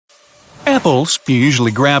Apples you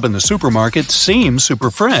usually grab in the supermarket seem super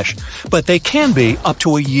fresh, but they can be up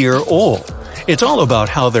to a year old. It's all about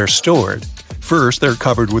how they're stored. First, they're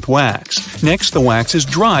covered with wax. Next, the wax is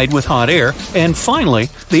dried with hot air. And finally,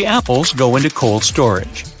 the apples go into cold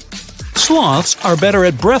storage. Sloths are better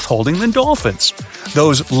at breath holding than dolphins.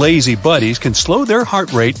 Those lazy buddies can slow their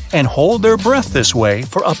heart rate and hold their breath this way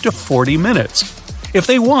for up to 40 minutes. If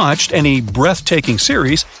they watched any breathtaking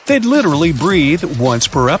series, they'd literally breathe once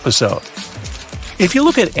per episode. If you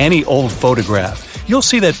look at any old photograph, you'll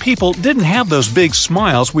see that people didn't have those big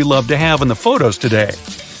smiles we love to have in the photos today.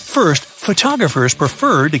 First, photographers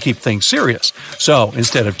preferred to keep things serious. So,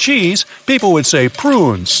 instead of cheese, people would say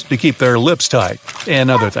prunes to keep their lips tight,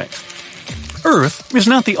 and other things. Earth is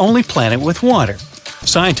not the only planet with water.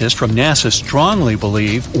 Scientists from NASA strongly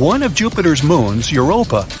believe one of Jupiter's moons,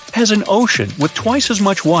 Europa, has an ocean with twice as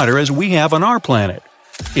much water as we have on our planet.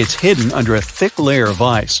 It's hidden under a thick layer of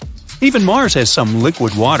ice. Even Mars has some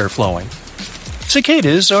liquid water flowing.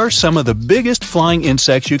 Cicadas are some of the biggest flying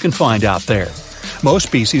insects you can find out there. Most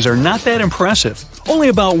species are not that impressive, only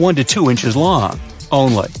about 1 to 2 inches long.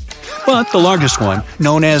 Only. But the largest one,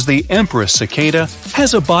 known as the empress cicada,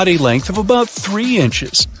 has a body length of about 3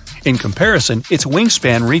 inches. In comparison, its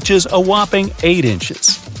wingspan reaches a whopping 8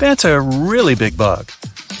 inches. That's a really big bug.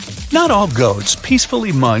 Not all goats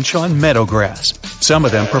peacefully munch on meadow grass. Some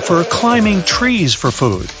of them prefer climbing trees for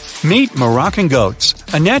food. Meet Moroccan goats,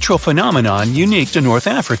 a natural phenomenon unique to North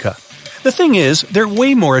Africa. The thing is, they're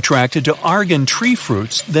way more attracted to argan tree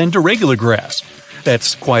fruits than to regular grass.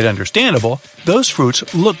 That's quite understandable. Those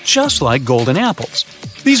fruits look just like golden apples.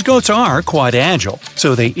 These goats are quite agile,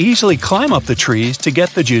 so they easily climb up the trees to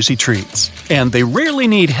get the juicy treats. And they rarely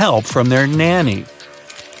need help from their nanny.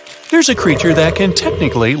 There's a creature that can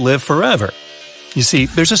technically live forever. You see,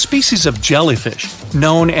 there's a species of jellyfish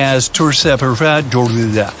known as Turciperia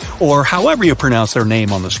dorida, or however you pronounce their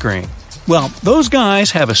name on the screen. Well, those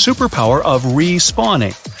guys have a superpower of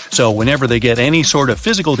respawning. So whenever they get any sort of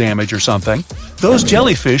physical damage or something, those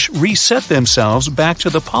jellyfish reset themselves back to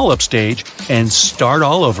the polyp stage and start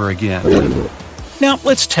all over again. Now,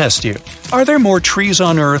 let's test you. Are there more trees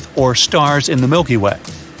on Earth or stars in the Milky Way?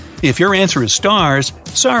 If your answer is stars,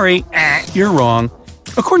 sorry, you're wrong.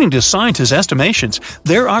 According to scientists' estimations,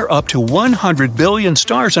 there are up to 100 billion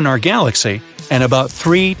stars in our galaxy and about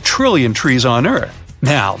 3 trillion trees on Earth.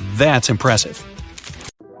 Now, that's impressive.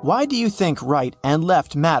 Why do you think right and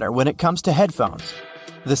left matter when it comes to headphones?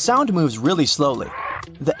 The sound moves really slowly.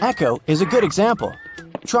 The echo is a good example.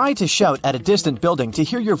 Try to shout at a distant building to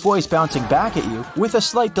hear your voice bouncing back at you with a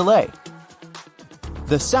slight delay.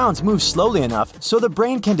 The sounds move slowly enough so the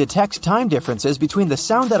brain can detect time differences between the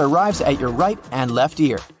sound that arrives at your right and left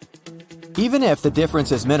ear, even if the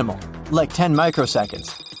difference is minimal, like 10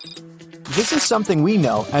 microseconds. This is something we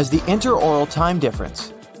know as the interaural time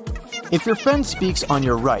difference. If your friend speaks on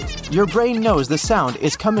your right, your brain knows the sound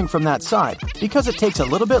is coming from that side because it takes a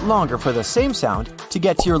little bit longer for the same sound to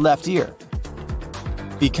get to your left ear.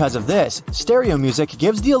 Because of this, stereo music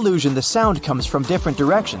gives the illusion the sound comes from different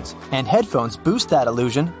directions, and headphones boost that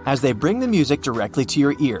illusion as they bring the music directly to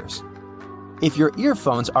your ears. If your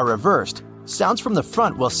earphones are reversed, sounds from the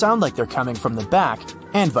front will sound like they're coming from the back,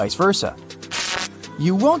 and vice versa.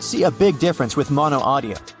 You won't see a big difference with mono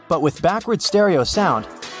audio, but with backward stereo sound,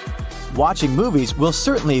 watching movies will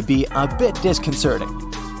certainly be a bit disconcerting.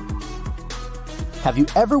 Have you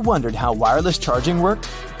ever wondered how wireless charging works?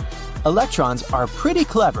 Electrons are pretty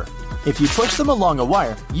clever. If you push them along a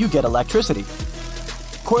wire, you get electricity.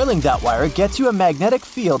 Coiling that wire gets you a magnetic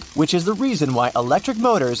field, which is the reason why electric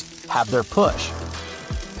motors have their push.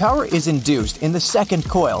 Power is induced in the second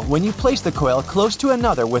coil when you place the coil close to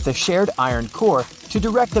another with a shared iron core to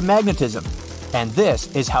direct the magnetism, and this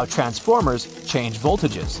is how transformers change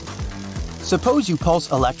voltages. Suppose you pulse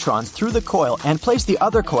electrons through the coil and place the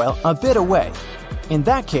other coil a bit away. In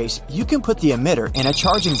that case, you can put the emitter in a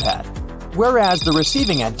charging pad, whereas the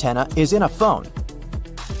receiving antenna is in a phone.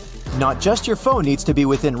 Not just your phone needs to be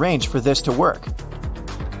within range for this to work.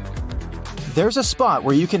 There's a spot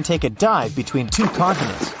where you can take a dive between 2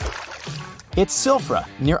 continents. It's Silfra,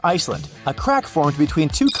 near Iceland, a crack formed between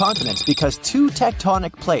 2 continents because 2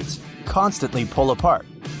 tectonic plates constantly pull apart.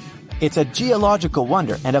 It's a geological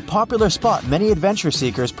wonder and a popular spot many adventure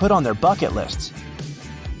seekers put on their bucket lists.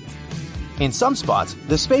 In some spots,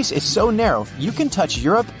 the space is so narrow you can touch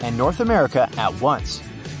Europe and North America at once.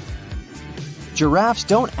 Giraffes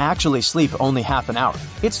don't actually sleep only half an hour.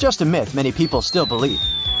 It's just a myth many people still believe.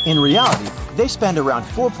 In reality, they spend around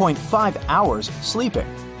 4.5 hours sleeping.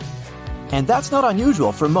 And that's not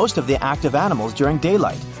unusual for most of the active animals during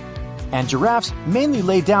daylight. And giraffes mainly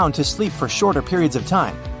lay down to sleep for shorter periods of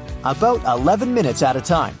time. about 11 minutes at a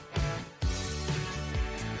time.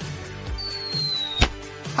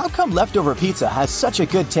 How come leftover pizza has such a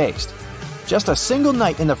good taste? Just a single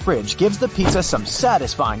night in the fridge gives the pizza some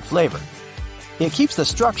satisfying flavor. It keeps the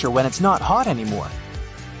structure when it's not hot anymore.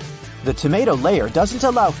 The tomato layer doesn't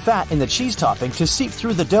allow fat in the cheese topping to seep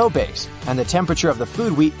through the dough base, and the temperature of the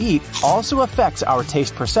food we eat also affects our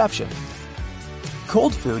taste perception.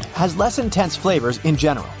 Cold food has less intense flavors in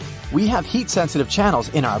general. We have heat-sensitive channels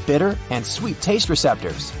in our bitter and sweet taste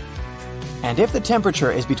receptors. And if the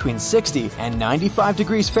temperature is between 60 and 95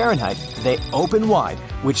 degrees Fahrenheit, they open wide,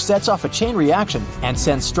 which sets off a chain reaction and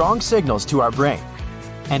sends strong signals to our brain.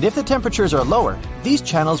 And if the temperatures are lower, these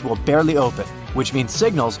channels will barely open, which means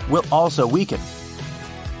signals will also weaken.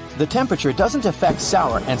 The temperature doesn't affect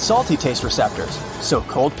sour and salty taste receptors, so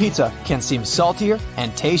cold pizza can seem saltier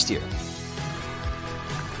and tastier.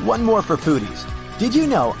 One more for foodies. Did you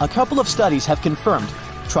know a couple of studies have confirmed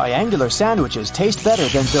triangular sandwiches taste better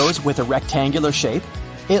than those with a rectangular shape?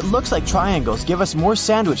 It looks like triangles give us more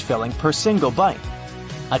sandwich filling per single bite.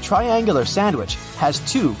 A triangular sandwich has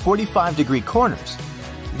two 45-degree corners.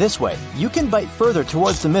 This way, you can bite further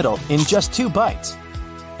towards the middle in just 2 bites.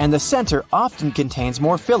 And the center often contains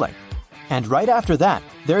more filling. And right after that,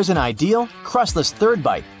 there's an ideal, crustless third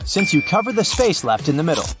bite, since you cover the space left in the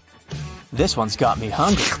middle. This one's got me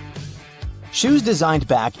hungry. Shoes designed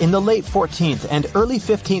back in the late 14th and early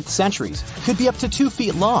 15th centuries could be up to 2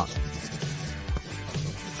 feet long.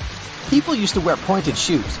 People used to wear pointed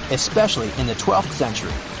shoes, especially in the 12th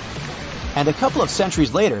century. And a couple of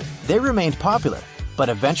centuries later, they remained popular, but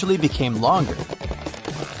eventually became longer.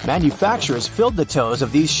 Manufacturers filled the toes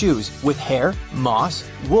of these shoes with hair, moss,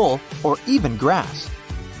 wool, or even grass.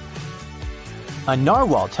 A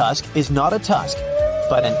narwhal tusk is not a tusk,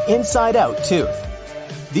 but an inside-out tooth.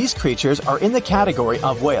 These creatures are in the category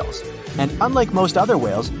of whales, and unlike most other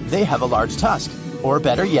whales, they have a large tusk, or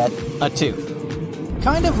better yet, a tooth.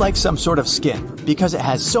 Kind of like some sort of skin, because it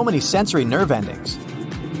has so many sensory nerve endings.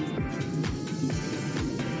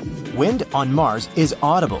 Wind on Mars is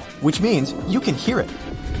audible, which means you can hear it.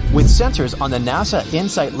 With sensors on the NASA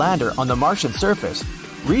InSight lander on the Martian surface,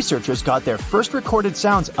 researchers got their first recorded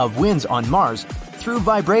sounds of winds on Mars through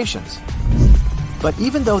vibrations. But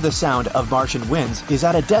even though the sound of Martian winds is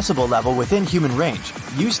at a decibel level within human range,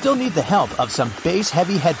 you still need the help of some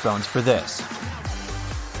bass-heavy headphones for this.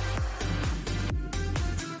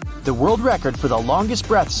 The world record for the longest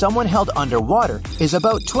breath someone held underwater is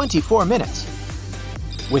about 24 minutes.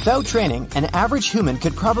 Without training, an average human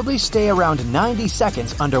could probably stay around 90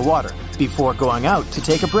 seconds underwater before going out to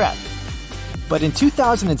take a breath. But in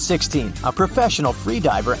 2016, a professional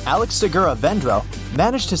freediver, Alex Segura Vendrell,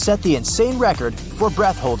 managed to set the insane record for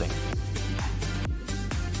breath holding.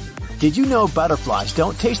 Did you know butterflies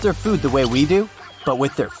don't taste their food the way we do, but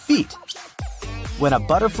with their feet? When a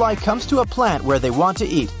butterfly comes to a plant where they want to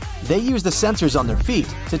eat, they use the sensors on their feet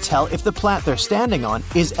to tell if the plant they're standing on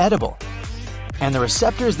is edible. And the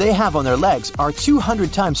receptors they have on their legs are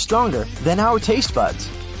 200 times stronger than our taste buds.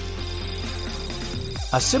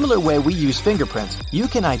 A similar way we use fingerprints, you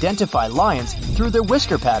can identify lions through their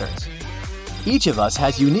whisker patterns. Each of us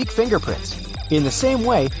has unique fingerprints. In the same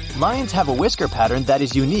way, lions have a whisker pattern that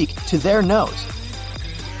is unique to their nose.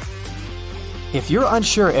 If you're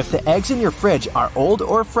unsure if the eggs in your fridge are old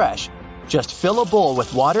or fresh, just fill a bowl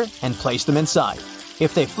with water and place them inside.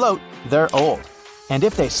 If they float, they're old. And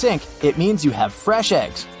if they sink, it means you have fresh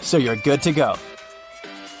eggs, so you're good to go.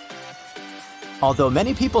 Although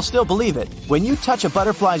many people still believe it, when you touch a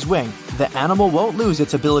butterfly's wing, the animal won't lose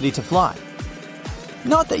its ability to fly.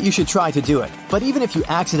 Not that you should try to do it, but even if you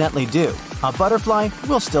accidentally do, a butterfly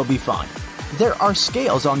will still be fine. There are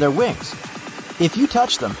scales on their wings. If you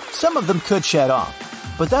touch them, some of them could shed off.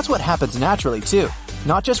 But that's what happens naturally too,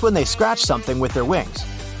 not just when they scratch something with their wings.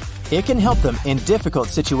 It can help them in difficult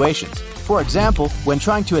situations, for example, when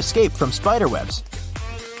trying to escape from spider webs.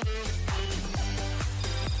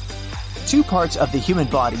 2 parts of the human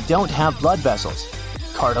body don't have blood vessels: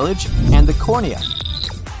 cartilage and the cornea.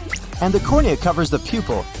 And the cornea covers the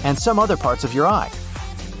pupil and some other parts of your eye.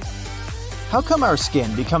 How come our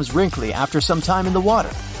skin becomes wrinkly after some time in the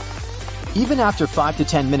water? Even after 5 to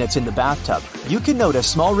 10 minutes in the bathtub, you can notice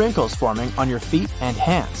small wrinkles forming on your feet and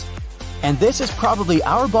hands. And this is probably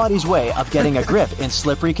our body's way of getting a grip in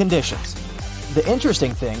slippery conditions. The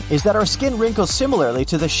interesting thing is that our skin wrinkles similarly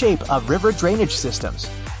to the shape of river drainage systems.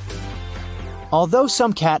 Although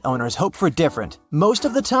some cat owners hope for different, most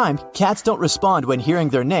of the time, cats don't respond when hearing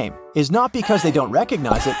their name, is not because they don't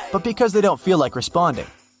recognize it, but because they don't feel like responding.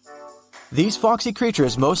 These foxy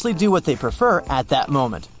creatures mostly do what they prefer at that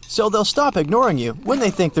moment, so they'll stop ignoring you when they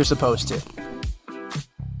think they're supposed to.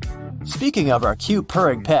 Speaking of our cute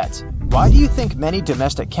purring pets, why do you think many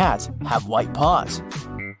domestic cats have white paws?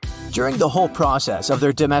 During the whole process of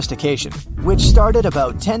their domestication, which started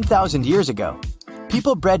about 10,000 years ago,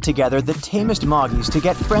 people bred together the tamest moggies to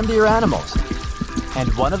get friendlier animals.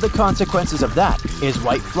 And one of the consequences of that is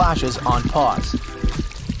white flashes on paws.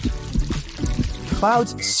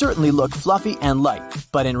 Clouds certainly look fluffy and light,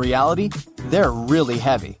 but in reality, they're really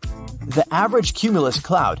heavy. The average cumulus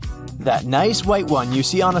cloud, that nice white one you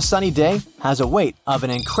see on a sunny day, has a weight of an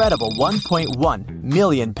incredible 1.1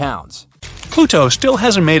 million pounds. Pluto still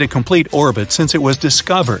hasn't made a complete orbit since it was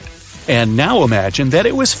discovered. And now imagine that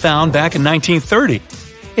it was found back in 1930.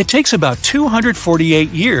 It takes about 248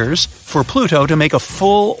 years for Pluto to make a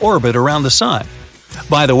full orbit around the Sun.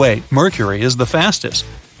 By the way, Mercury is the fastest.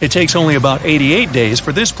 It takes only about 88 days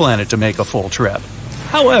for this planet to make a full trip.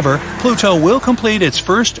 However, Pluto will complete its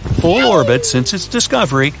first full orbit since its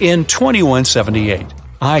discovery in 2178.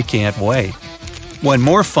 I can't wait. One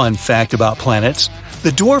more fun fact about planets: the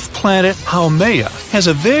dwarf planet Haumea has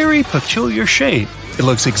a very peculiar shape. It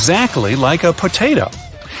looks exactly like a potato.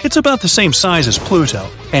 It's about the same size as Pluto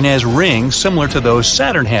and has rings similar to those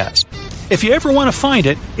Saturn has. If you ever want to find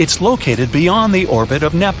it, it's located beyond the orbit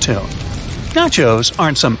of Neptune. Nachos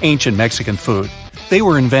aren't some ancient Mexican food. They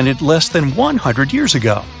were invented less than 100 years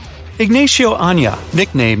ago. Ignacio Aña,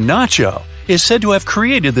 nicknamed Nacho, is said to have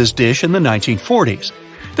created this dish in the 1940s.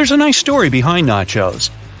 There's a nice story behind nachos.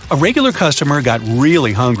 A regular customer got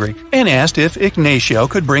really hungry and asked if Ignacio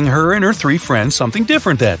could bring her and her 3 friends something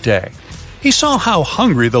different that day. He saw how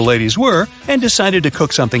hungry the ladies were and decided to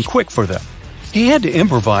cook something quick for them. He had to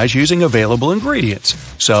improvise using available ingredients,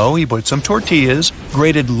 so he put some tortillas,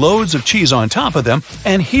 grated loads of cheese on top of them,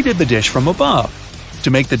 and heated the dish from above. To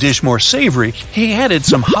make the dish more savory, he added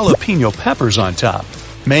some jalapeno peppers on top.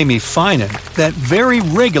 Mamie Finan, that very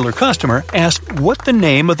regular customer, asked what the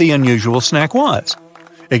name of the unusual snack was.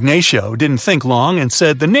 Ignacio didn't think long and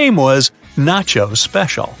said the name was Nacho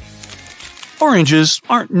Special. Oranges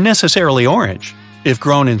aren't necessarily orange. If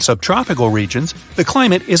grown in subtropical regions, the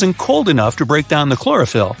climate isn't cold enough to break down the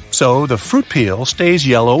chlorophyll, so the fruit peel stays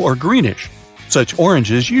yellow or greenish. Such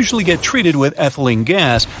oranges usually get treated with ethylene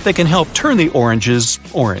gas that can help turn the oranges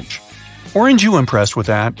orange. Aren't you impressed with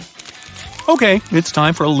that? Okay, it's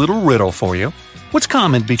time for a little riddle for you. What's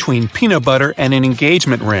common between peanut butter and an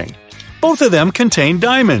engagement ring? Both of them contain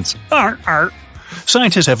diamonds.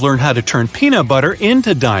 Scientists have learned how to turn peanut butter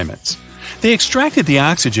into diamonds. They extracted the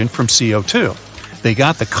oxygen from CO2. They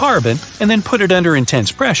got the carbon and then put it under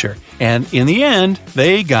intense pressure, and in the end,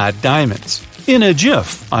 they got diamonds. In a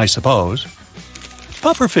jiff, I suppose.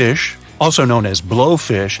 Pufferfish, also known as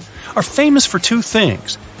blowfish, are famous for 2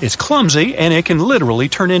 things. It's clumsy and it can literally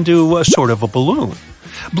turn into a sort of a balloon.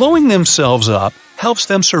 Blowing themselves up helps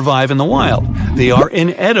them survive in the wild. They are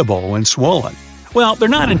inedible when swollen. Well, they're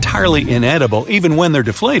not entirely inedible even when they're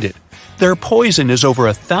deflated. Their poison is over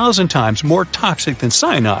 1,000 times more toxic than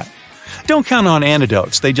cyanide. Don't count on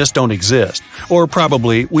antidotes, they just don't exist. Or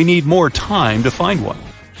probably we need more time to find one.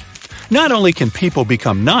 Not only can people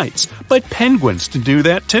become knights, but penguins can do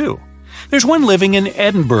that too. There's one living in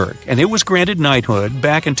Edinburgh, and it was granted knighthood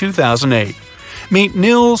back in 2008. Meet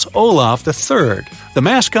Nils Olaf III, the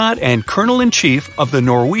mascot and colonel-in-chief of the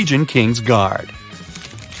Norwegian King's Guard.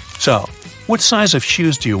 So, what size of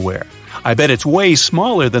shoes do you wear? I bet it's way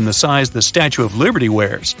smaller than the size the Statue of Liberty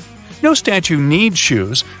wears. No statue needs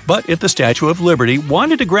shoes, but if the Statue of Liberty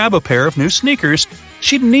wanted to grab a pair of new sneakers,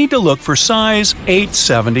 she'd need to look for size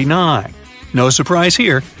 879. No surprise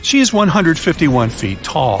here, she's 151 feet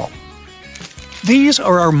tall. These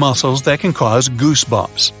are our muscles that can cause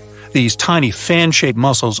goosebumps. These tiny fan-shaped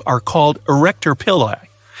muscles are called erector pilae,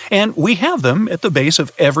 and we have them at the base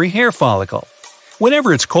of every hair follicle.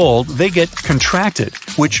 Whenever it's cold, they get contracted,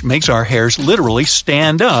 which makes our hairs literally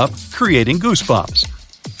stand up, creating goosebumps.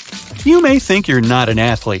 You may think you're not an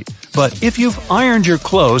athlete, but if you've ironed your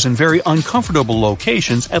clothes in very uncomfortable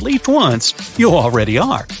locations at least once, you already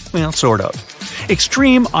are. Well, sort of.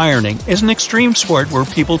 Extreme ironing is an extreme sport where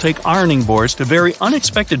people take ironing boards to very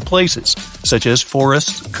unexpected places, such as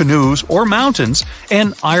forests, canoes, or mountains,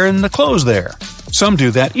 and iron the clothes there. Some do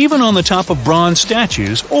that even on the top of bronze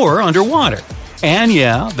statues or underwater. And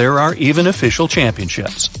yeah, there are even official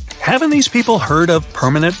championships. Haven't these people heard of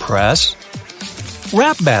permanent press?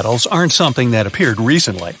 Rap battles aren't something that appeared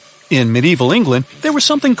recently. In medieval England, there was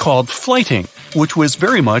something called flyting, which was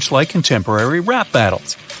very much like contemporary rap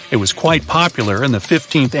battles. It was quite popular in the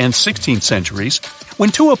 15th and 16th centuries, when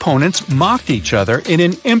 2 opponents mocked each other in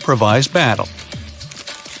an improvised battle.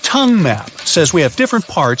 Tongue Map says we have different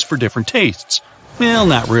parts for different tastes. Well,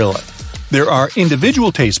 not really. There are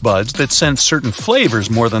individual taste buds that sense certain flavors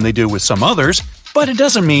more than they do with some others, but it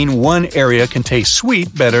doesn't mean one area can taste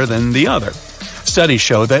sweet better than the other. Studies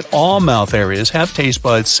show that all mouth areas have taste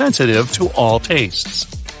buds sensitive to all tastes.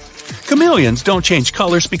 Chameleons don't change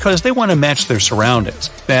colors because they want to match their surroundings.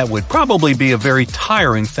 That would probably be a very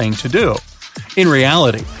tiring thing to do. In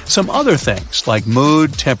reality, some other things like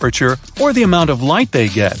mood, temperature, or the amount of light they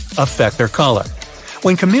get affect their color.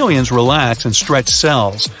 When chameleons relax and stretch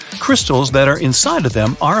cells, crystals that are inside of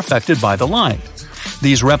them are affected by the light.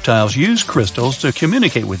 These reptiles use crystals to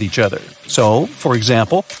communicate with each other. So, for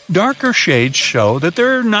example, darker shades show that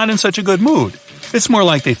they're not in such a good mood. It's more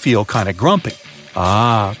like they feel kind of grumpy.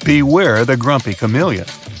 Ah, beware the grumpy chameleon.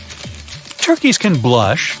 Turkeys can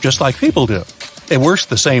blush just like people do. It works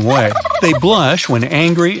the same way. They blush when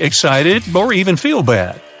angry, excited, or even feel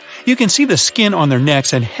bad. You can see the skin on their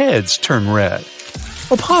necks and heads turn red.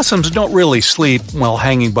 Opossums don't really sleep while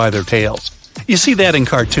hanging by their tails. You see that in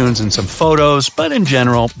cartoons and some photos, but in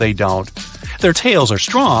general, they don't. Their tails are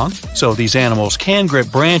strong, so these animals can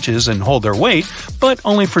grip branches and hold their weight, but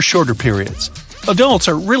only for shorter periods. Adults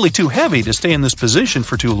are really too heavy to stay in this position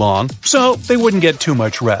for too long, so they wouldn't get too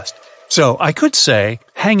much rest. So I could say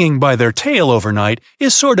hanging by their tail overnight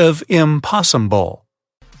is sort of impossible.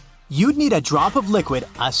 You'd need a drop of liquid,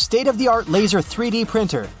 a state-of-the-art laser 3D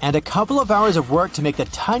printer, and a couple of hours of work to make the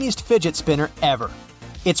tiniest fidget spinner ever.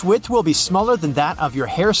 Its width will be smaller than that of your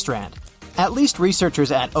hair strand. At least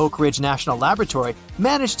researchers at Oak Ridge National Laboratory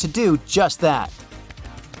managed to do just that.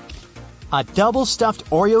 A double-stuffed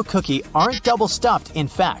Oreo cookie aren't double-stuffed, in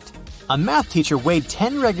fact. A math teacher weighed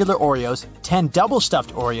 10 regular Oreos, 10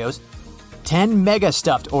 double-stuffed Oreos, 10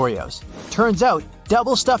 mega-stuffed Oreos. Turns out,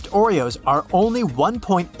 double-stuffed Oreos are only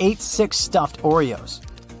 1.86 stuffed Oreos.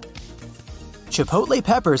 Chipotle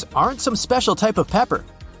peppers aren't some special type of pepper.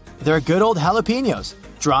 They're good old jalapenos.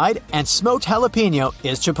 Dried and smoked jalapeno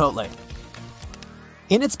is chipotle.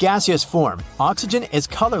 In its gaseous form, oxygen is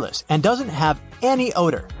colorless and doesn't have any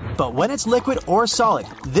odor. But when it's liquid or solid,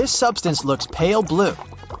 this substance looks pale blue.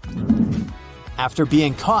 After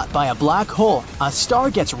being caught by a black hole, a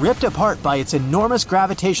star gets ripped apart by its enormous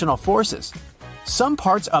gravitational forces. Some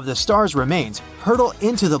parts of the star's remains hurtle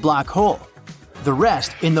into the black hole. The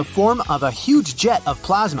rest, in the form of a huge jet of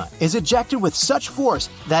plasma, is ejected with such force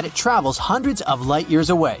that it travels hundreds of light years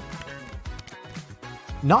away.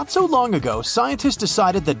 Not so long ago, scientists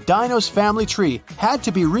decided the dino's family tree had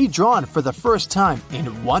to be redrawn for the first time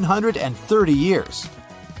in 130 years.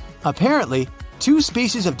 Apparently, two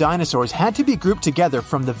species of dinosaurs had to be grouped together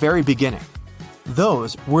from the very beginning.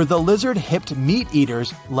 Those were the lizard-hipped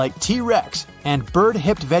meat-eaters like T-Rex and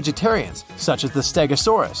bird-hipped vegetarians such as the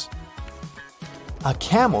Stegosaurus. A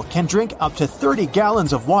camel can drink up to 30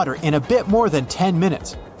 gallons of water in a bit more than 10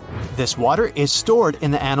 minutes. This water is stored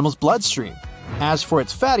in the animal's bloodstream. As for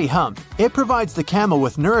its fatty hump, it provides the camel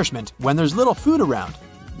with nourishment when there's little food around.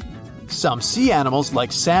 Some sea animals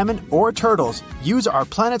like salmon or turtles use our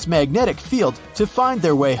planet's magnetic field to find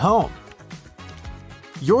their way home.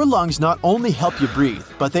 Your lungs not only help you breathe,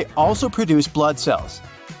 but they also produce blood cells.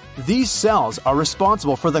 These cells are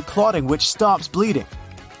responsible for the clotting which stops bleeding.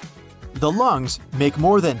 The lungs make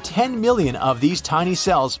more than 10 million of these tiny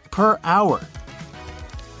cells per hour.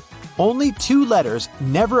 Only two letters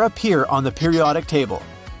never appear on the periodic table.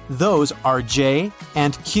 Those are J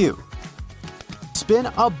and Q. Spin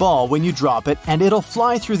a ball when you drop it and it'll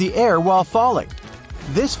fly through the air while falling.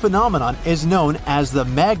 This phenomenon is known as the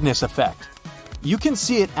Magnus effect. You can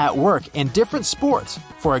see it at work in different sports,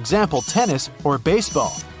 for example tennis or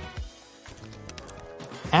baseball.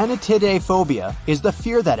 Anatidaephobia is the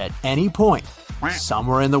fear that at any point,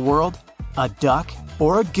 somewhere in the world, a duck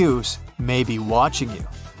or a goose may be watching you.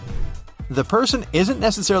 The person isn't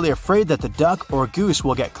necessarily afraid that the duck or goose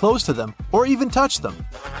will get close to them or even touch them.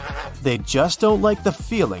 They just don't like the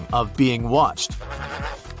feeling of being watched.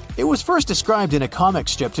 It was first described in a comic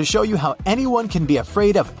strip to show you how anyone can be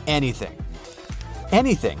afraid of anything.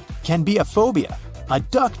 Anything can be a phobia. A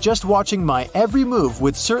duck just watching my every move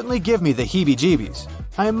would certainly give me the heebie-jeebies.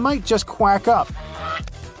 I might just quack up.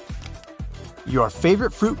 Your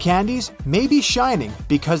favorite fruit candies may be shining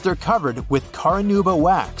because they're covered with carnauba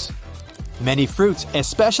wax. Many fruits,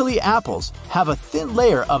 especially apples, have a thin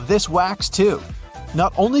layer of this wax too.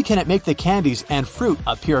 Not only can it make the candies and fruit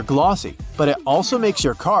appear glossy, but it also makes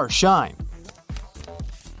your car shine.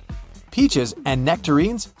 Peaches and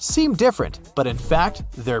nectarines seem different, but in fact,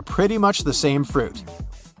 they're pretty much the same fruit.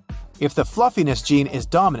 If the fluffiness gene is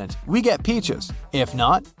dominant, we get peaches. If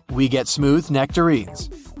not, we get smooth nectarines.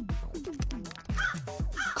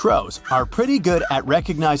 Crows are pretty good at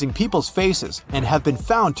recognizing people's faces and have been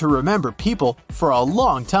found to remember people for a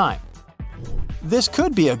long time. This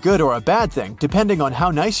could be a good or a bad thing, depending on how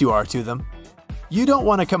nice you are to them. You don't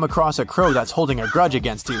want to come across a crow that's holding a grudge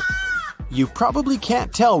against you. You probably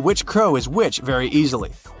can't tell which crow is which very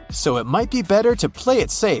easily, so it might be better to play it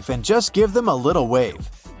safe and just give them a little wave.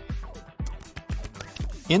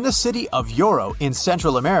 In the city of Yoro in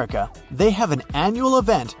Central America, they have an annual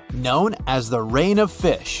event known as the Rain of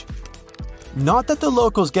Fish. Not that the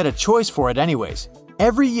locals get a choice for it anyways.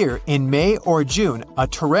 Every year in May or June, a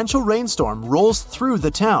torrential rainstorm rolls through the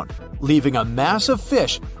town, leaving a mass of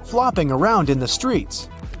fish flopping around in the streets.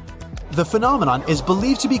 The phenomenon is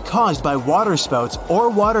believed to be caused by waterspouts or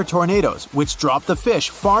water tornadoes, which drop the fish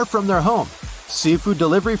far from their home. Seafood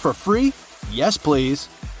delivery for free? Yes, please.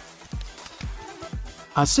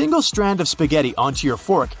 A single strand of spaghetti onto your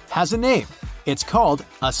fork has a name. It's called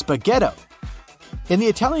a spaghetto. In the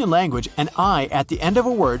Italian language, an I at the end of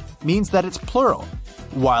a word means that it's plural,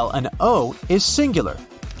 while an O is singular.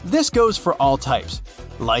 This goes for all types,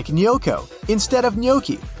 like gnocco instead of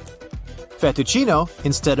gnocchi, fettuccino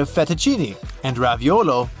instead of fettuccini, and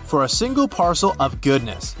raviolo for a single parcel of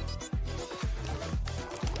goodness.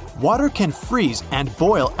 Water can freeze and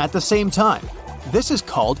boil at the same time. This is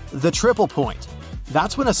called the triple point.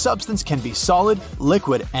 That's when a substance can be solid,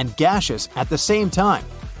 liquid, and gaseous at the same time.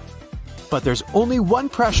 But there's only one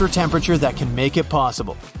pressure temperature that can make it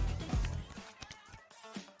possible.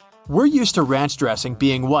 We're used to ranch dressing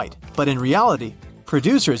being white, but in reality,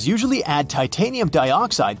 producers usually add titanium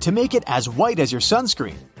dioxide to make it as white as your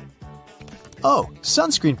sunscreen. Oh,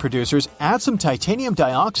 sunscreen producers add some titanium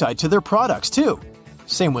dioxide to their products too.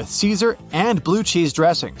 Same with Caesar and blue cheese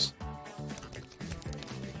dressings.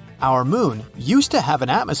 Our moon used to have an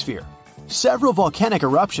atmosphere. Several volcanic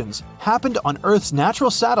eruptions happened on Earth's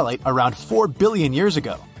natural satellite around 4 billion years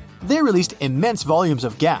ago. They released immense volumes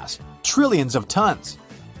of gas, trillions of tons.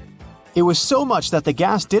 It was so much that the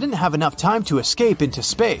gas didn't have enough time to escape into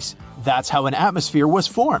space. That's how an atmosphere was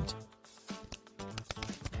formed.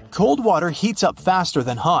 Cold water heats up faster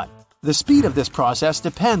than hot. The speed of this process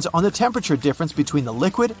depends on the temperature difference between the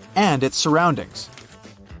liquid and its surroundings.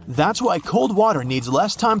 That's why cold water needs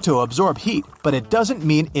less time to absorb heat, but it doesn't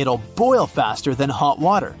mean it'll boil faster than hot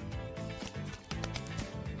water.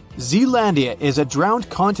 Zealandia is a drowned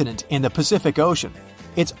continent in the Pacific Ocean.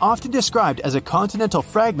 It's often described as a continental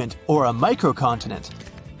fragment or a microcontinent.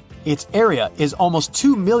 Its area is almost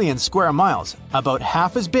 2 million square miles, about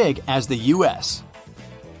half as big as the US.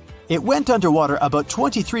 It went underwater about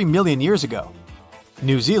 23 million years ago.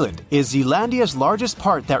 New Zealand is Zealandia's largest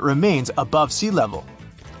part that remains above sea level.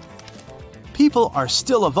 People are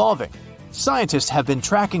still evolving. Scientists have been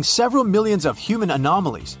tracking several millions of human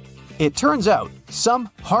anomalies. It turns out some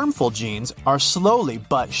harmful genes are slowly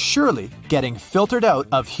but surely getting filtered out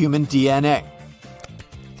of human DNA.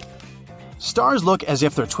 Stars look as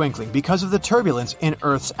if they're twinkling because of the turbulence in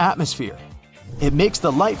Earth's atmosphere. It makes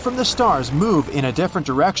the light from the stars move in a different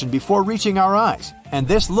direction before reaching our eyes, and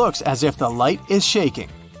this looks as if the light is shaking.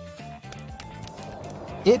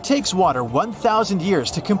 It takes water 1,000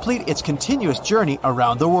 years to complete its continuous journey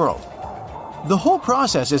around the world. The whole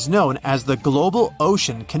process is known as the Global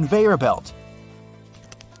Ocean Conveyor Belt.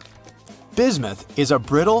 Bismuth is a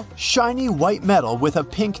brittle, shiny white metal with a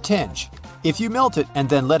pink tinge. If you melt it and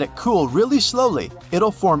then let it cool really slowly,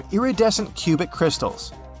 it'll form iridescent cubic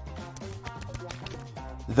crystals.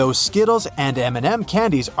 Those Skittles and M&M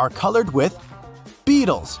candies are colored with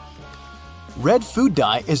beetles. Red food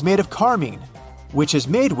dye is made of carmine, which is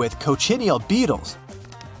made with cochineal beetles.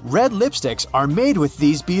 Red lipsticks are made with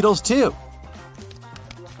these beetles too.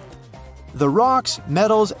 The rocks,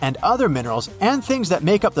 metals, and other minerals and things that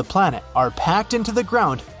make up the planet are packed into the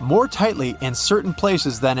ground more tightly in certain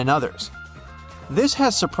places than in others. This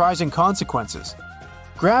has surprising consequences.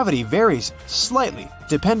 Gravity varies slightly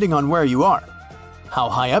depending on where you are. How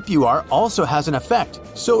high up you are also has an effect,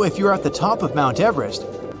 so if you're at the top of Mount Everest,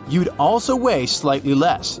 you'd also weigh slightly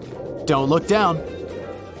less. Don't look down.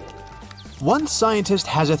 One scientist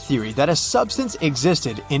has a theory that a substance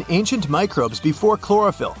existed in ancient microbes before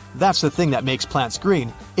chlorophyll, that's the thing that makes plants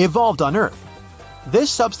green, evolved on Earth. This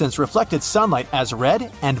substance reflected sunlight as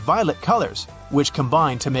red and violet colors, which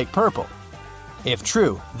combined to make purple. If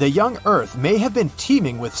true, the young Earth may have been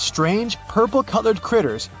teeming with strange purple-colored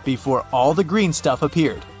critters before all the green stuff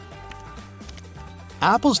appeared.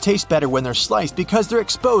 Apples taste better when they're sliced because they're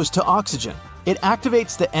exposed to oxygen. It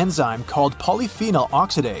activates the enzyme called polyphenol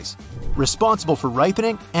oxidase, responsible for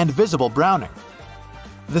ripening and visible browning.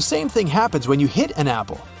 The same thing happens when you hit an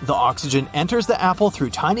apple. The oxygen enters the apple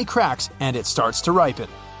through tiny cracks and it starts to ripen.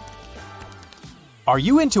 Are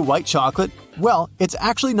you into white chocolate? Well, it's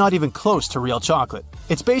actually not even close to real chocolate.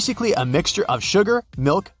 It's basically a mixture of sugar,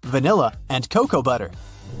 milk, vanilla, and cocoa butter.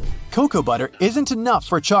 Cocoa butter isn't enough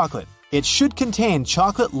for chocolate. It should contain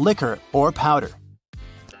chocolate liquor or powder.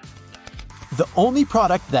 The only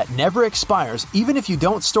product that never expires, even if you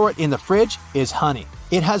don't store it in the fridge, is honey.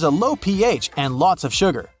 It has a low pH and lots of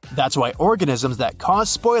sugar. That's why organisms that cause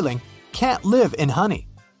spoiling can't live in honey.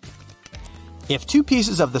 If two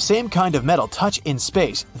pieces of the same kind of metal touch in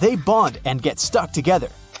space, they bond and get stuck together.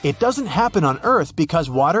 It doesn't happen on Earth because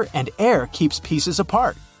water and air keeps pieces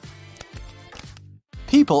apart.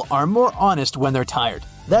 People are more honest when they're tired.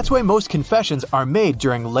 That's why most confessions are made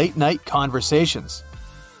during late-night conversations.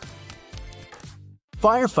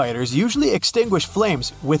 Firefighters usually extinguish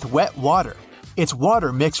flames with wet water. It's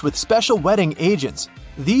water mixed with special wetting agents.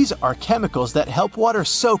 These are chemicals that help water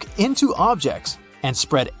soak into objects and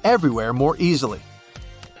spread everywhere more easily.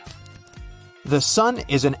 The Sun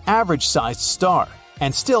is an average-sized star,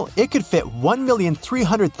 and still it could fit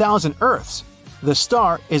 1,300,000 Earths. The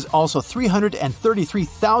star is also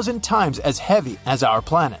 333,000 times as heavy as our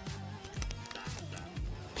planet.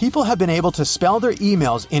 People have been able to spell their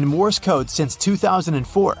emails in Morse code since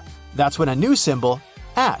 2004. That's when a new symbol,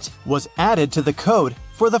 @ was added to the code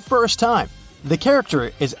for the first time. The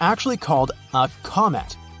character is actually called a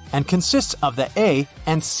comet and consists of the A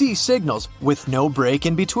and C signals with no break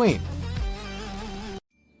in between.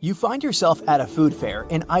 You find yourself at a food fair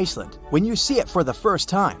in Iceland when you see it for the first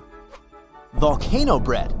time. Volcano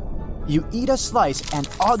bread. You eat a slice and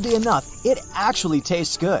oddly enough, it actually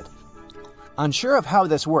tastes good. Unsure of how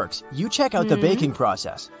this works, you check out the baking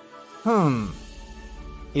process.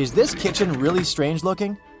 Is this kitchen really strange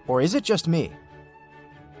looking, or is it just me?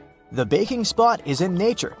 The baking spot is in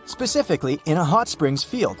nature, specifically in a hot springs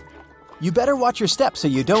field. You better watch your steps so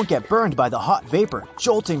you don't get burned by the hot vapor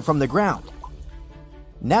jolting from the ground.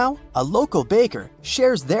 Now, a local baker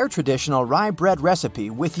shares their traditional rye bread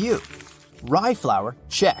recipe with you. Rye flour,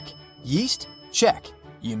 check. Yeast, check.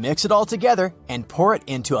 You mix it all together and pour it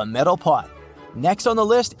into a metal pot. Next on the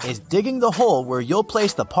list is digging the hole where you'll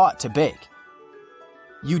place the pot to bake.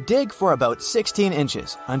 You dig for about 16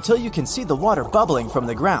 inches until you can see the water bubbling from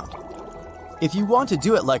the ground. If you want to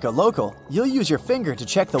do it like a local, you'll use your finger to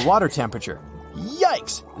check the water temperature.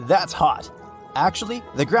 Yikes, that's hot. Actually,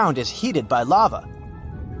 the ground is heated by lava.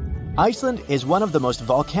 Iceland is one of the most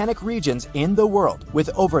volcanic regions in the world, with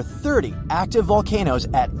over 30 active volcanoes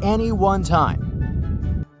at any one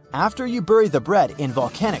time. After you bury the bread in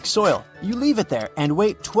volcanic soil, you leave it there and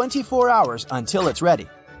wait 24 hours until it's ready.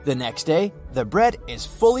 The next day, the bread is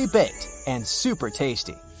fully baked and super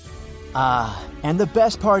tasty. And the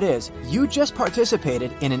best part is, you just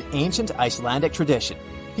participated in an ancient Icelandic tradition.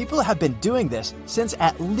 People have been doing this since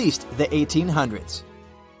at least the 1800s.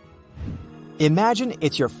 Imagine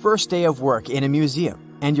it's your first day of work in a museum,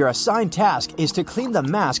 and your assigned task is to clean the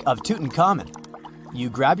mask of Tutankhamun.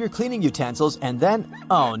 You grab your cleaning utensils and then,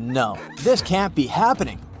 oh no, this can't be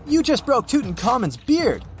happening. You just broke Tutankhamun's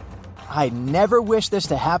beard. I never wish this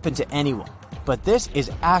to happen to anyone, but this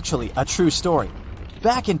is actually a true story.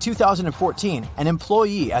 Back in 2014, an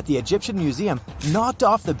employee at the Egyptian Museum knocked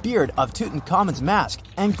off the beard of Tutankhamun's mask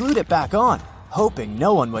and glued it back on, hoping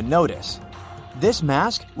no one would notice. This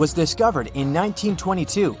mask was discovered in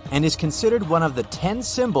 1922 and is considered one of the 10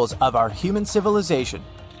 symbols of our human civilization.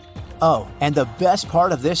 Oh, and the best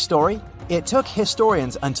part of this story? It took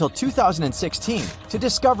historians until 2016 to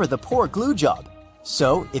discover the poor glue job.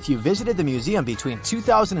 So, if you visited the museum between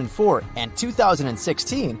 2004 and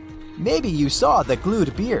 2016, maybe you saw the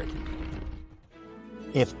glued beard.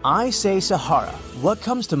 If I say Sahara, what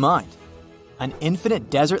comes to mind? An infinite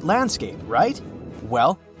desert landscape, right?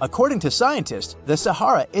 Well, according to scientists, the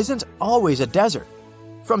Sahara isn't always a desert.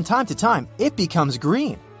 From time to time, it becomes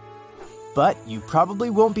green. But you probably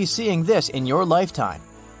won't be seeing this in your lifetime.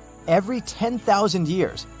 Every 10,000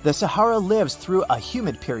 years, the Sahara lives through a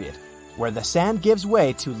humid period, where the sand gives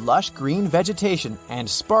way to lush green vegetation and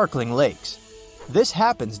sparkling lakes. This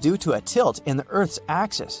happens due to a tilt in the Earth's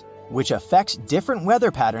axis, which affects different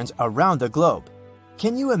weather patterns around the globe.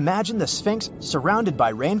 Can you imagine the Sphinx surrounded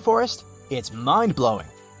by rainforest? It's mind-blowing.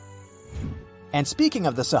 And speaking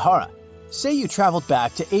of the Sahara, say you traveled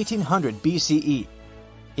back to 1800 BCE.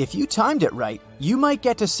 If you timed it right, you might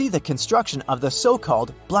get to see the construction of the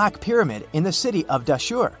so-called Black Pyramid in the city of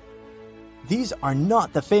Dashur. These are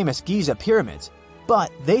not the famous Giza pyramids, but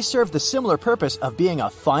they serve the similar purpose of being a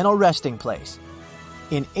final resting place.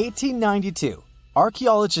 In 1892,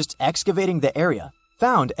 archaeologists excavating the area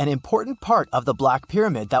found an important part of the Black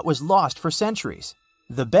Pyramid that was lost for centuries.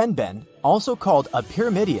 The benben, also called a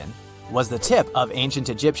pyramidion, was the tip of ancient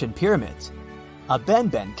Egyptian pyramids. A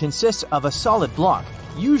benben consists of a solid block,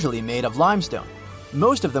 usually made of limestone.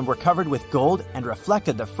 Most of them were covered with gold and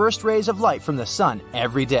reflected the first rays of light from the sun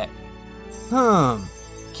every day.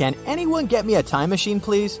 Can anyone get me a time machine,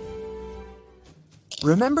 please?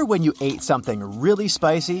 Remember when you ate something really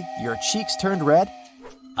spicy, your cheeks turned red?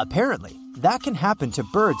 Apparently, that can happen to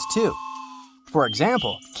birds too. For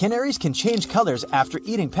example, canaries can change colors after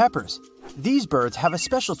eating peppers. These birds have a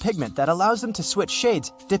special pigment that allows them to switch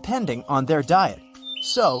shades depending on their diet.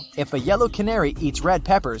 So, if a yellow canary eats red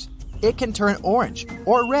peppers, it can turn orange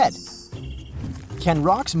or red. Can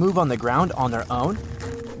rocks move on the ground on their own?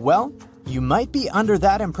 Well, you might be under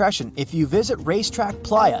that impression if you visit Racetrack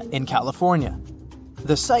Playa in California.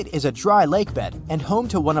 The site is a dry lake bed and home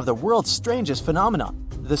to one of the world's strangest phenomena,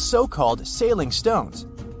 the so-called sailing stones.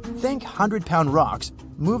 Think 100-pound rocks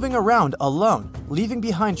moving around alone, leaving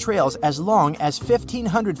behind trails as long as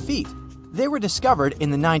 1,500 feet. They were discovered in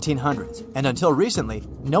the 1900s, and until recently,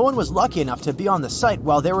 no one was lucky enough to be on the site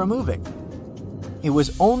while they were moving. It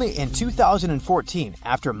was only in 2014,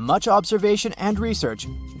 after much observation and research,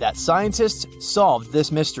 that scientists solved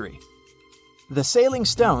this mystery. The sailing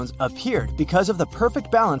stones appeared because of the perfect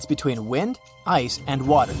balance between wind, ice, and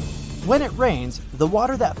water. When it rains, the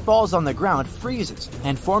water that falls on the ground freezes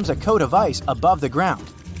and forms a coat of ice above the ground.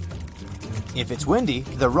 If it's windy,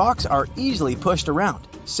 the rocks are easily pushed around,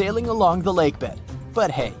 sailing along the lake bed.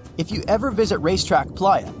 But hey, if you ever visit Racetrack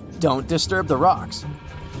Playa, don't disturb the rocks.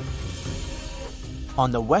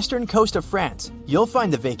 On the western coast of France, you'll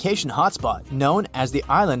find the vacation hotspot known as the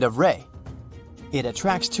island of Ré. It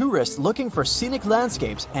attracts tourists looking for scenic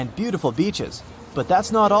landscapes and beautiful beaches, but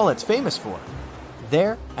that's not all it's famous for.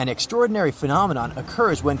 There, an extraordinary phenomenon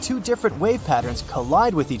occurs when two different wave patterns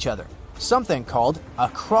collide with each other, something called a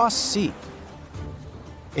cross sea.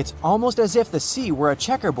 It's almost as if the sea were a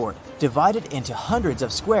checkerboard, divided into hundreds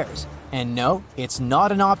of squares. And no, it's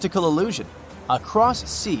not an optical illusion. A cross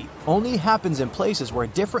sea only happens in places where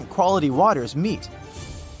different quality waters meet.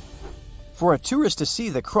 For a tourist to see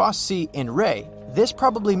the cross sea in Ré, this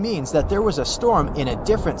probably means that there was a storm in a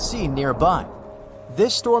different sea nearby.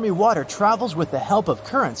 This stormy water travels with the help of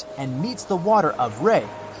currents and meets the water of Ré,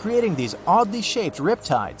 creating these oddly shaped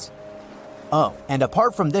riptides. Oh, and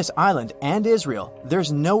apart from this island and Israel,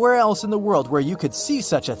 there's nowhere else in the world where you could see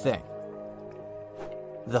such a thing.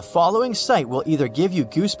 The following sight will either give you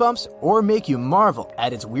goosebumps or make you marvel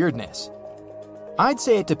at its weirdness. I'd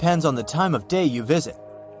say it depends on the time of day you visit.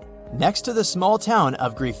 Next to the small town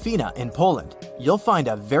of Gryfina in Poland, you'll find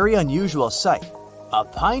a very unusual sight. A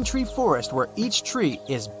pine tree forest where each tree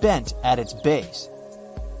is bent at its base.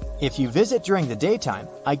 If you visit during the daytime,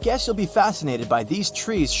 I guess you'll be fascinated by these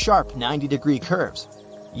trees' sharp 90-degree curves.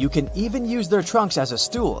 You can even use their trunks as a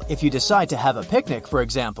stool if you decide to have a picnic, for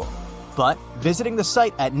example. But visiting the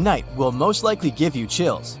site at night will most likely give you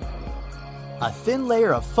chills. A thin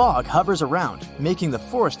layer of fog hovers around, making the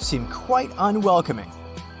forest seem quite unwelcoming.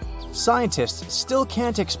 Scientists still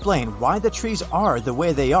can't explain why the trees are the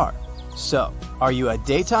way they are. So, are you a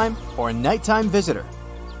daytime or nighttime visitor?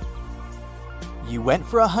 You went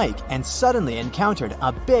for a hike and suddenly encountered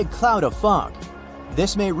a big cloud of fog.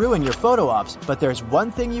 This may ruin your photo ops, but there's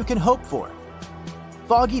one thing you can hope for.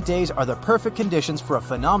 Foggy days are the perfect conditions for a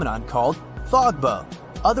phenomenon called fog bow,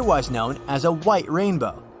 otherwise known as a white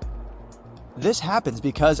rainbow. This happens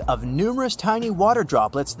because of numerous tiny water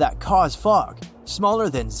droplets that cause fog, smaller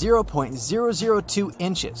than 0.002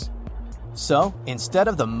 inches. So, instead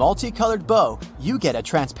of the multicolored bow, you get a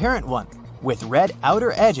transparent one, with red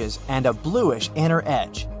outer edges and a bluish inner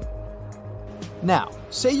edge. Now,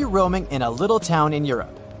 say you're roaming in a little town in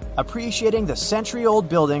Europe, appreciating the century-old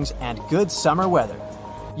buildings and good summer weather.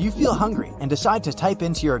 You feel hungry and decide to type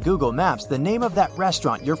into your Google Maps the name of that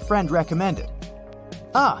restaurant your friend recommended.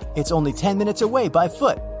 It's only 10 minutes away by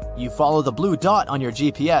foot. You follow the blue dot on your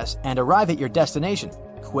GPS and arrive at your destination,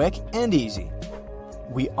 quick and easy.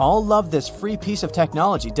 We all love this free piece of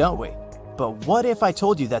technology, don't we? But what if I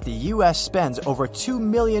told you that the US spends over $2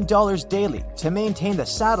 million daily to maintain the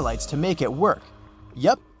satellites to make it work?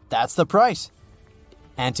 Yep, that's the price.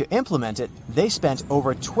 And to implement it, they spent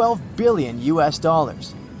over $12 billion US.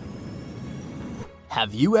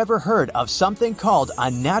 Have you ever heard of something called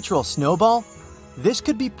a natural snowball? This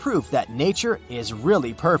could be proof that nature is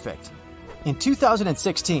really perfect. In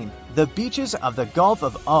 2016, the beaches of the Gulf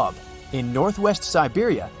of Ob in northwest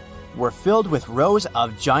Siberia were filled with rows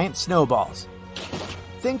of giant snowballs.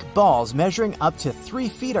 Think balls measuring up to 3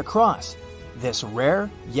 feet across. This rare,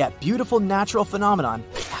 yet beautiful natural phenomenon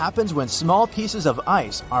happens when small pieces of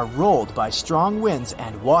ice are rolled by strong winds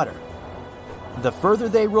and water. The further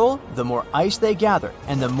they roll, the more ice they gather,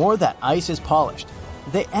 and the more that ice is polished.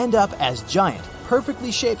 They end up as giant,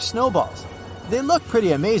 perfectly shaped snowballs. They look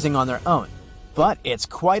pretty amazing on their own. But it's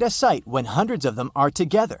quite a sight when hundreds of them are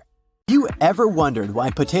together. You ever wondered why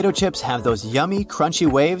potato chips have those yummy, crunchy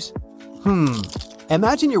waves?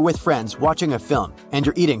 Imagine you're with friends watching a film and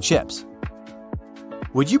you're eating chips.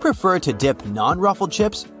 Would you prefer to dip non-ruffled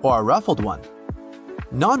chips or a ruffled one?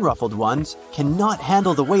 Non-ruffled ones cannot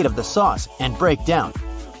handle the weight of the sauce and break down.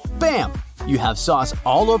 Bam! You have sauce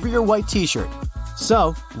all over your white t-shirt.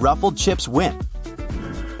 So, ruffled chips win.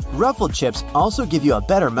 Ruffled chips also give you a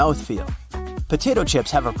better mouthfeel. Potato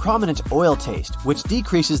chips have a prominent oil taste, which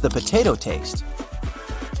decreases the potato taste.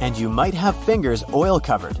 And you might have fingers oil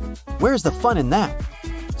covered. Where's the fun in that?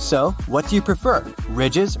 So, what do you prefer,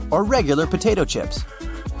 Ridges or regular potato chips?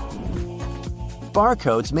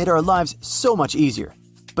 Barcodes made our lives so much easier.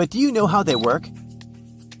 But do you know how they work?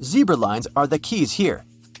 Zebra lines are the keys here.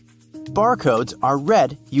 Barcodes are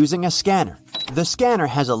read using a scanner. The scanner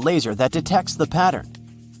has a laser that detects the pattern.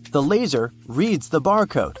 The laser reads the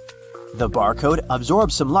barcode. The barcode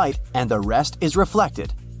absorbs some light and the rest is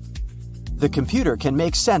reflected. The computer can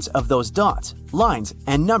make sense of those dots, lines,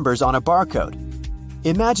 and numbers on a barcode.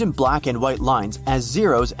 Imagine black and white lines as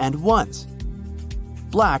zeros and ones.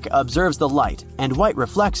 Black observes the light and white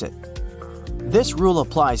reflects it. This rule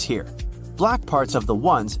applies here. Black parts of the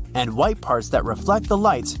ones and white parts that reflect the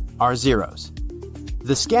lights are zeros.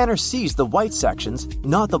 The scanner sees the white sections,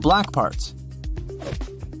 not the black parts.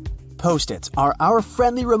 Post-its are our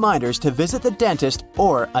friendly reminders to visit the dentist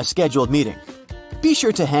or a scheduled meeting. Be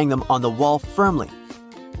sure to hang them on the wall firmly.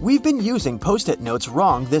 We've been using Post-it notes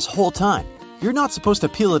wrong this whole time. You're not supposed to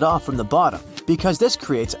peel it off from the bottom because this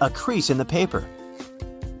creates a crease in the paper.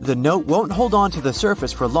 The note won't hold on to the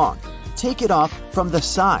surface for long. Take it off from the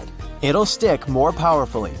side. It'll stick more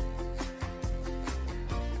powerfully.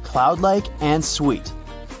 Cloud-like and sweet.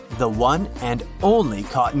 The one and only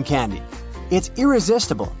cotton candy. It's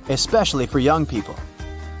irresistible, especially for young people.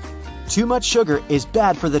 Too much sugar is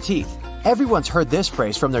bad for the teeth. Everyone's heard this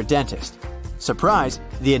phrase from their dentist. Surprise,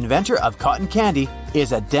 the inventor of cotton candy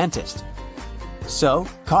is a dentist. So,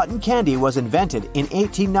 cotton candy was invented in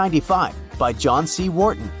 1895 by John C.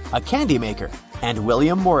 Wharton, a candy maker, and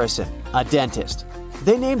William Morrison, a dentist.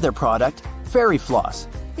 They named their product Fairy Floss.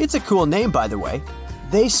 It's a cool name, by the way.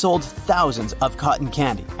 They sold thousands of cotton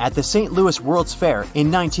candy at the St. Louis World's Fair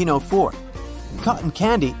in 1904. Cotton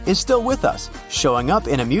candy is still with us, showing up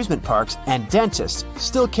in amusement parks, and dentists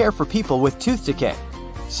still care for people with tooth decay.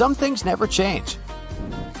 Some things never change.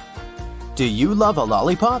 Do you love a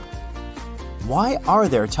lollipop? Why are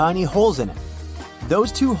there tiny holes in it?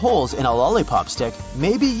 Those two holes in a lollipop stick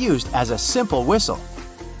may be used as a simple whistle.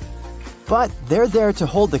 But they're there to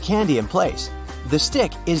hold the candy in place. The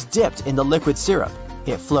stick is dipped in the liquid syrup.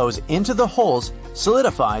 It flows into the holes,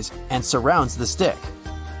 solidifies, and surrounds the stick.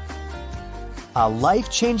 A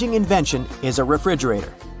life-changing invention is a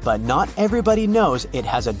refrigerator, but not everybody knows it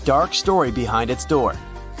has a dark story behind its door.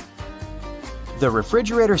 The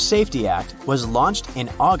Refrigerator Safety Act was launched in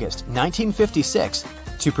August 1956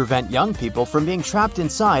 to prevent young people from being trapped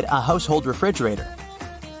inside a household refrigerator.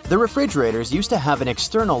 The refrigerators used to have an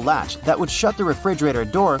external latch that would shut the refrigerator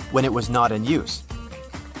door when it was not in use.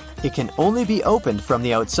 It can only be opened from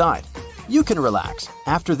the outside. You can relax.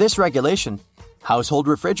 After this regulation, household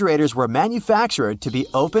refrigerators were manufactured to be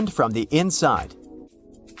opened from the inside.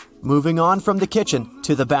 Moving on from the kitchen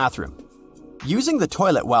to the bathroom. Using the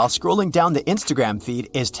toilet while scrolling down the Instagram feed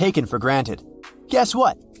is taken for granted. Guess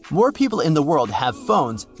what? More people in the world have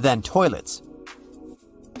phones than toilets.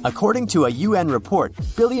 According to a UN report,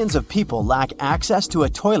 billions of people lack access to a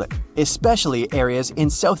toilet, especially areas in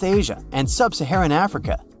South Asia and Sub-Saharan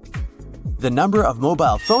Africa. The number of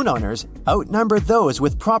mobile phone owners outnumber those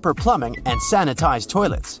with proper plumbing and sanitized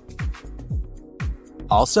toilets.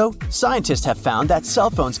 Also, scientists have found that cell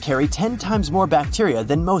phones carry 10 times more bacteria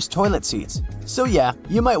than most toilet seats. So yeah,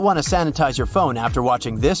 you might want to sanitize your phone after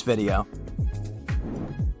watching this video.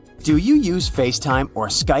 Do you use FaceTime or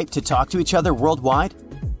Skype to talk to each other worldwide?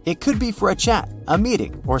 It could be for a chat, a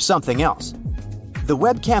meeting, or something else. The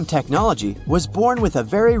webcam technology was born with a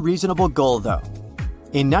very reasonable goal though.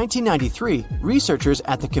 In 1993, researchers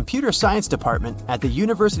at the Computer Science Department at the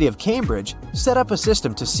University of Cambridge set up a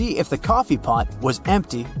system to see if the coffee pot was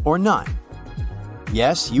empty or not.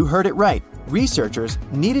 Yes, you heard it right. Researchers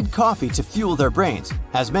needed coffee to fuel their brains,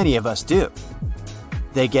 as many of us do.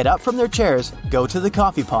 They get up from their chairs, go to the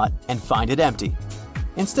coffee pot, and find it empty.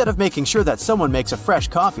 Instead of making sure that someone makes a fresh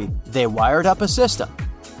coffee, they wired up a system.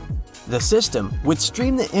 The system would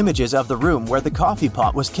stream the images of the room where the coffee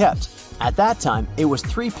pot was kept. At that time, it was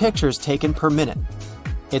 3 pictures taken per minute.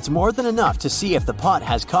 It's more than enough to see if the pot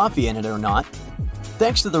has coffee in it or not.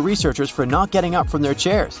 Thanks to the researchers for not getting up from their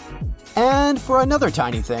chairs. And for another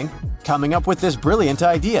tiny thing, coming up with this brilliant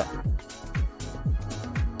idea.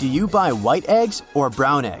 Do you buy white eggs or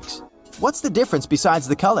brown eggs? What's the difference besides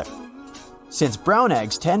the color? Since brown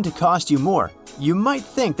eggs tend to cost you more, you might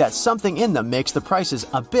think that something in them makes the prices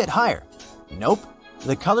a bit higher. Nope,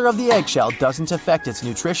 the color of the eggshell doesn't affect its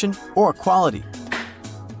nutrition or quality.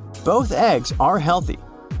 Both eggs are healthy.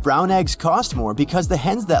 Brown eggs cost more because the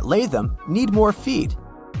hens that lay them need more feed.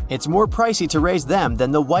 It's more pricey to raise them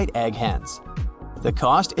than the white egg hens. The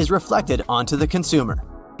cost is reflected onto the consumer.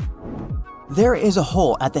 There is a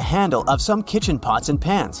hole at the handle of some kitchen pots and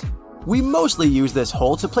pans. We mostly use this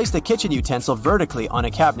hole to place the kitchen utensil vertically on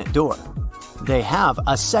a cabinet door. They have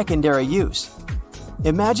a secondary use.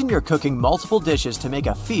 Imagine you're cooking multiple dishes to make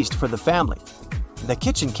a feast for the family. The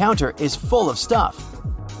kitchen counter is full of stuff.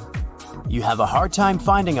 You have a hard time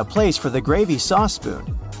finding a place for the gravy sauce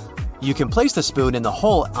spoon. You can place the spoon in the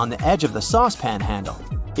hole on the edge of the saucepan handle.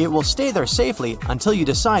 It will stay there safely until you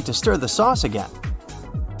decide to stir the sauce again.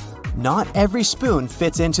 Not every spoon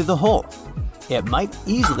fits into the hole. It might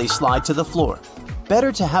easily slide to the floor.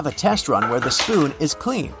 Better to have a test run where the spoon is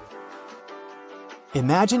clean.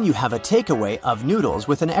 Imagine you have a takeaway of noodles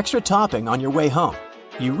with an extra topping on your way home.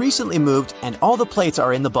 You recently moved and all the plates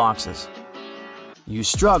are in the boxes. You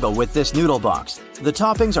struggle with this noodle box. The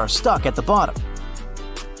toppings are stuck at the bottom.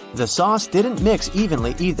 The sauce didn't mix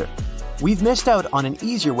evenly either. We've missed out on an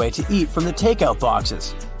easier way to eat from the takeout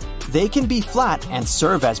boxes. They can be flat and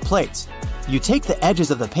serve as plates. You take the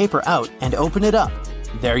edges of the paper out and open it up.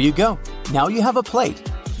 There you go. Now you have a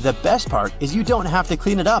plate. The best part is you don't have to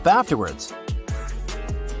clean it up afterwards.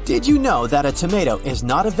 Did you know that a tomato is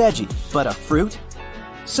not a veggie, but a fruit?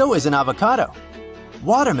 So is an avocado.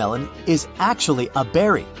 Watermelon is actually a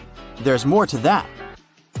berry. There's more to that.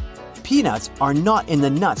 Peanuts are not in the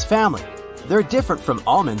nuts family. They're different from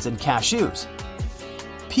almonds and cashews.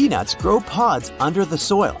 Peanuts grow pods under the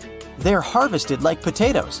soil. They're harvested like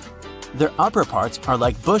potatoes. Their upper parts are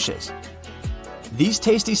like bushes. These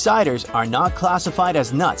tasty ciders are not classified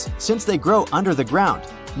as nuts since they grow under the ground,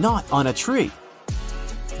 not on a tree.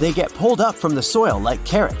 They get pulled up from the soil like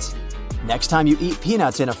carrots. Next time you eat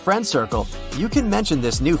peanuts in a friend circle, you can mention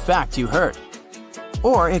this new fact you heard.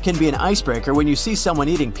 Or it can be an icebreaker when you see someone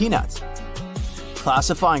eating peanuts.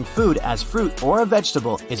 Classifying food as fruit or a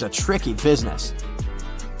vegetable is a tricky business.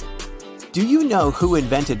 Do you know who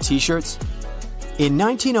invented t-shirts? In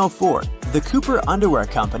 1904, the Cooper Underwear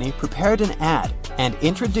Company prepared an ad and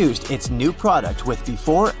introduced its new product with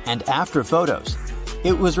before and after photos.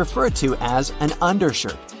 It was referred to as an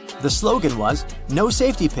undershirt. The slogan was, "No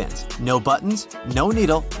safety pins, no buttons, no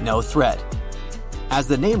needle, no thread." As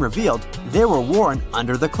the name revealed, they were worn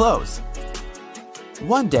under the clothes.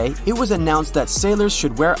 One day, it was announced that sailors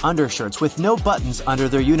should wear undershirts with no buttons under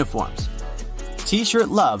their uniforms. T-shirt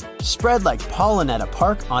love spread like pollen at a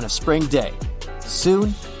park on a spring day.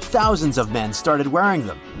 Soon, thousands of men started wearing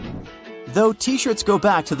them. Though t-shirts go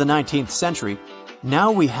back to the 19th century,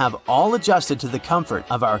 now we have all adjusted to the comfort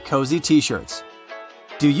of our cozy t-shirts.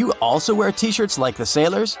 Do you also wear t-shirts like the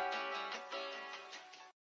sailors?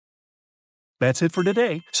 That's it for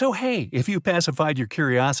today. So hey, if you pacified your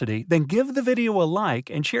curiosity, then give the video a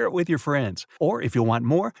like and share it with your friends. Or if you want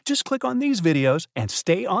more, just click on these videos and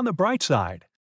stay on the bright side.